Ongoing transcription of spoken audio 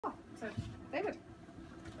So, David.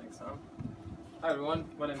 Thanks, Sam. Hi everyone,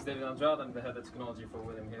 my name is David Andrade. I'm the head of technology for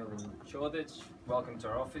William Hill in Shoreditch. Welcome to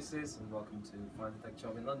our offices and welcome to Find a Tech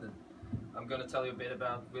Job in London. I'm going to tell you a bit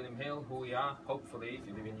about William Hill, who we are. Hopefully, if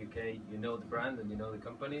you live in UK, you know the brand and you know the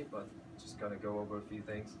company, but just going to go over a few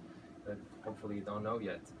things that hopefully you don't know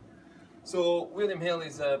yet. So, William Hill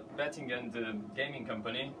is a betting and gaming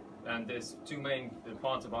company, and there's two main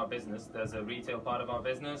parts of our business. There's a retail part of our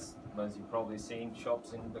business, as you've probably seen,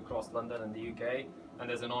 shops across London and the UK, and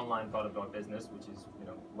there's an online part of our business, which is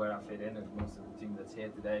where I fit in, and most of the team that's here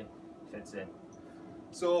today fits in.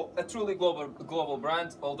 So a truly global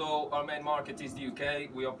brand. Although our main market is the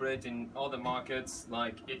UK, we operate in other markets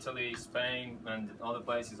like Italy, Spain, and other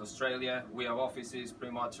places, Australia. We have offices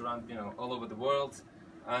pretty much around all over the world,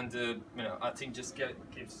 and our team just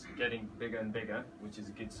keeps getting bigger and bigger, which is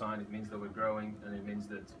a good sign. It means that we're growing, and it means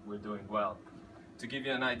that we're doing well. To give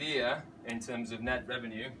you an idea, in terms of net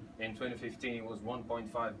revenue, in 2015 it was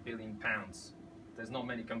 £1.5 billion. There's not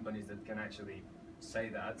many companies that can actually say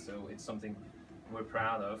that, so it's something we're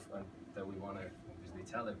proud of and that we want to obviously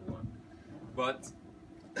tell everyone. But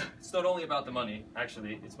it's not only about the money.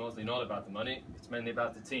 Actually, it's mostly not about the money. It's mainly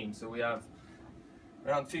about the team. So we have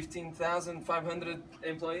around 15,500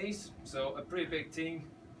 employees, so a pretty big team.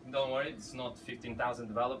 Don't worry, it's not 15,000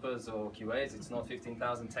 developers or QAs. It's not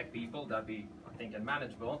 15,000 tech people. That'd be, I think,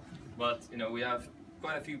 unmanageable. But we have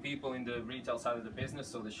quite a few people in the retail side of the business.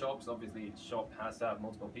 So the shops, obviously, each shop has to have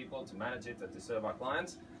multiple people to manage it and to serve our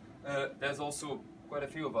clients. There's also quite a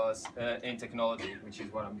few of us in technology, which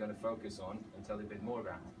is what I'm going to focus on and tell you a bit more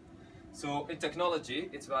about. So in technology,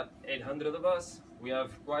 it's about 800 of us. We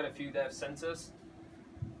have quite a few dev centers.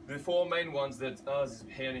 The four main ones that us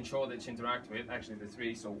here in Shoreditch interact with, actually the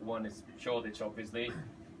three, so one is Shoreditch obviously,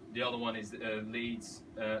 the other one is Leeds,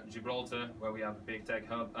 Gibraltar, where we have a big tech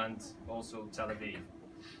hub, and also Tel Aviv.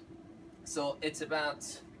 So it's about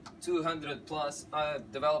 200 plus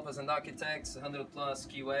developers and architects, 100 plus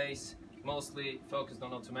QAs, mostly focused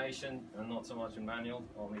on automation and not so much in manual,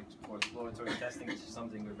 only for exploratory testing, which is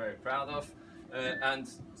something we're very proud of, and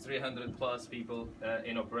 300 plus people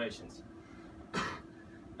in operations.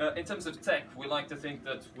 In terms of tech, we like to think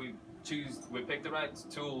that we pick the right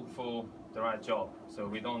tool for the right job. So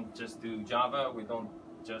we don't just do Java, we don't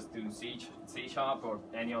just do C# or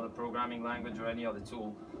any other programming language or any other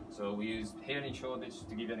tool. So we use, here in Shoreditch,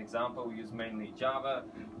 to give you an example, we use mainly Java,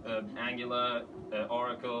 Angular,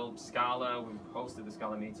 Oracle, Scala. We hosted the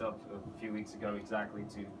Scala meetup a few weeks ago exactly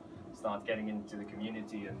to start getting into the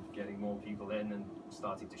community and getting more people in and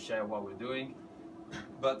starting to share what we're doing.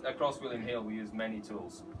 But across William Hill, we use many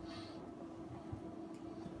tools.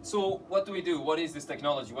 So what do we do? What is this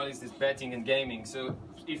technology? What is this betting and gaming? So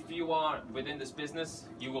if you are within this business,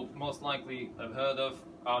 you will most likely have heard of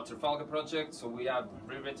our Trafalgar project. So we have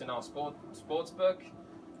rewritten our sports book.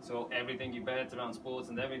 So everything you bet around sports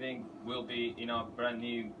and everything will be in our brand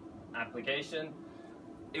new application.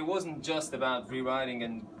 It wasn't just about rewriting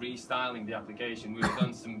and restyling the application. We've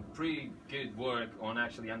done some pretty good work on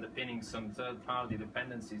actually underpinning some third-party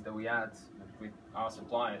dependencies that we had with our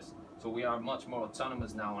suppliers. So we are much more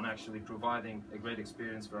autonomous now on actually providing a great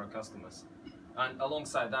experience for our customers. And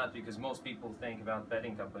alongside that, because most people think about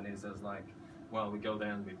betting companies as like, well, we go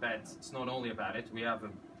there and we bet. It's not only about it. We have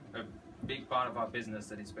a big part of our business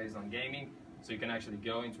that is based on gaming. So you can actually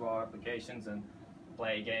go into our applications and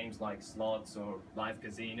play games like slots or live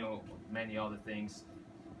casino, or many other things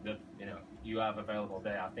that you have available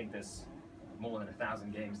there. I think there's more than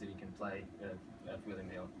 1,000 games that you can play at William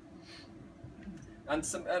Hill. And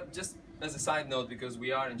some, just as a side note, because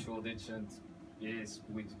we are in Shoreditch and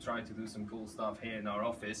we try to do some cool stuff here in our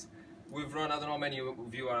office, we've run, I don't know how many of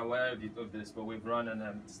you are aware of this, but we've run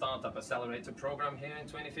a startup accelerator program here in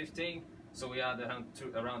 2015. So we had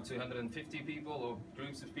around 250 people or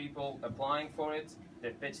groups of people applying for it.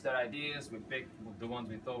 They pitched their ideas, we picked the ones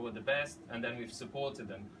we thought were the best, and then we've supported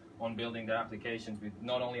them on building their applications with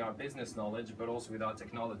not only our business knowledge, but also with our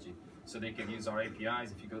technology. So they can use our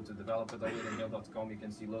APIs. If you go to developer.williamhill.com, you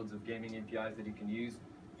can see loads of gaming APIs that you can use,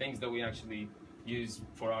 things that we actually use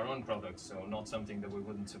for our own products, so not something that we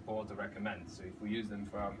wouldn't support or recommend. So if we use them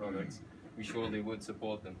for our products, we surely would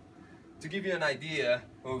support them. To give you an idea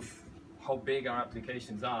of how big our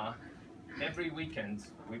applications are, every weekend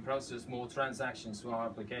we process more transactions through our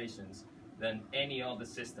applications than any other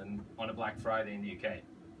system on a Black Friday in the UK.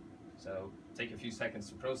 So take a few seconds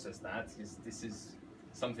to process that. This is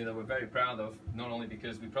something that we're very proud of, not only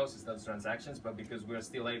because we process those transactions, but because we're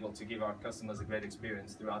still able to give our customers a great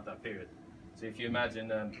experience throughout that period. So if you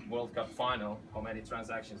imagine a World Cup final, how many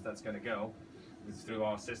transactions that's going to go through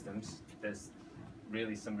our systems, there's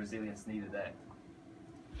really some resilience needed there.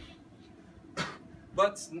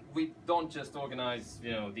 But we don't just organize,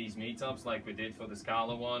 these meetups like we did for the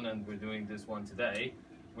Scala one, and we're doing this one today.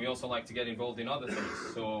 We also like to get involved in other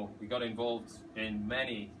things. So we got involved in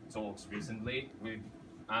many talks recently. We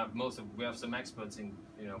have some experts in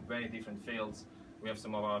very different fields. We have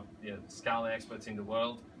some of our Scala experts in the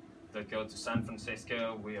world that go to San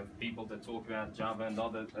Francisco. We have people that talk about Java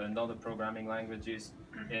and other programming languages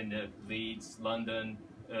in Leeds, London,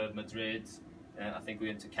 Madrid. I think we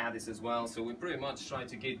went to Cadiz as well. So we pretty much try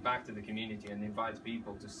to give back to the community and invite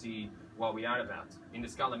people to see what we are about. In the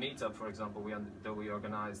Scala meetup, for example, that we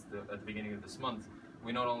organized at the beginning of this month,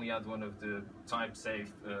 we not only had one of the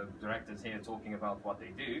TypeSafe directors here talking about what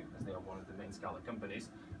they do, as they are one of the main Scala companies,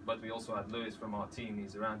 but we also had Lewis from our team,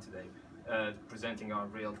 he's around today, presenting our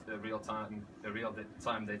real-time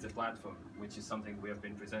data platform, which is something we have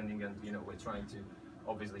been presenting, and we're trying to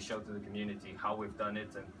obviously show to the community how we've done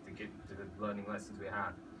it and to get to the learning lessons we had.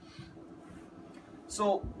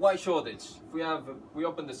 So why Shoreditch? We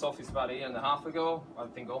opened this office about 1.5 years ago, I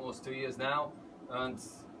think almost 2 years now, and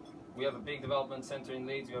we have a big development center in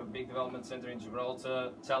Leeds, we have a big development center in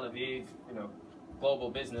Gibraltar, Tel Aviv, global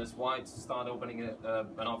business. Why start opening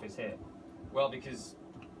an office here? Well, because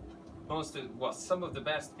some of the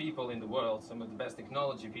best people in the world, some of the best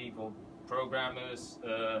technology people, programmers,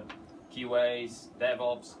 QAs,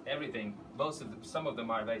 DevOps, everything, some of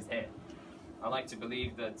them are based here. I like to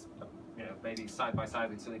believe that, maybe side by side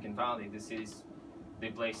with Silicon Valley, this is the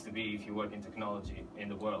place to be if you work in technology in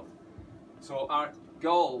the world. So our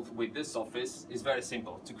goal with this office is very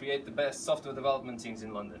simple: to create the best software development teams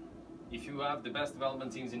in London. If you have the best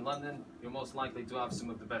development teams in London, you're most likely to have some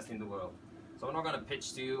of the best in the world. So I'm not going to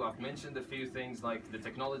pitch to you. I've mentioned a few things like the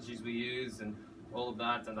technologies we use and all of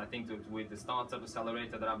that, and I think that with the startup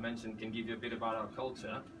accelerator that I've mentioned can give you a bit about our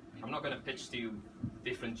culture. I'm not going to pitch to you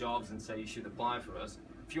different jobs and say you should apply for us.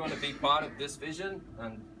 If you want to be part of this vision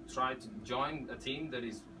and try to join a team that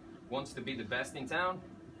wants to be the best in town,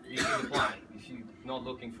 you should apply. If you're not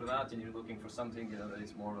looking for that and you're looking for something that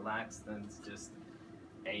is more relaxed and it's just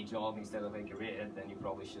a job instead of a career, then you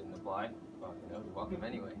probably shouldn't apply. But you're welcome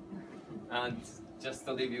anyway. And just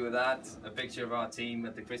to leave you with that, a picture of our team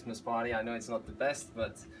at the Christmas party. I know it's not the best,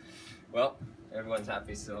 but well, everyone's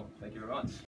happy, so thank you very much.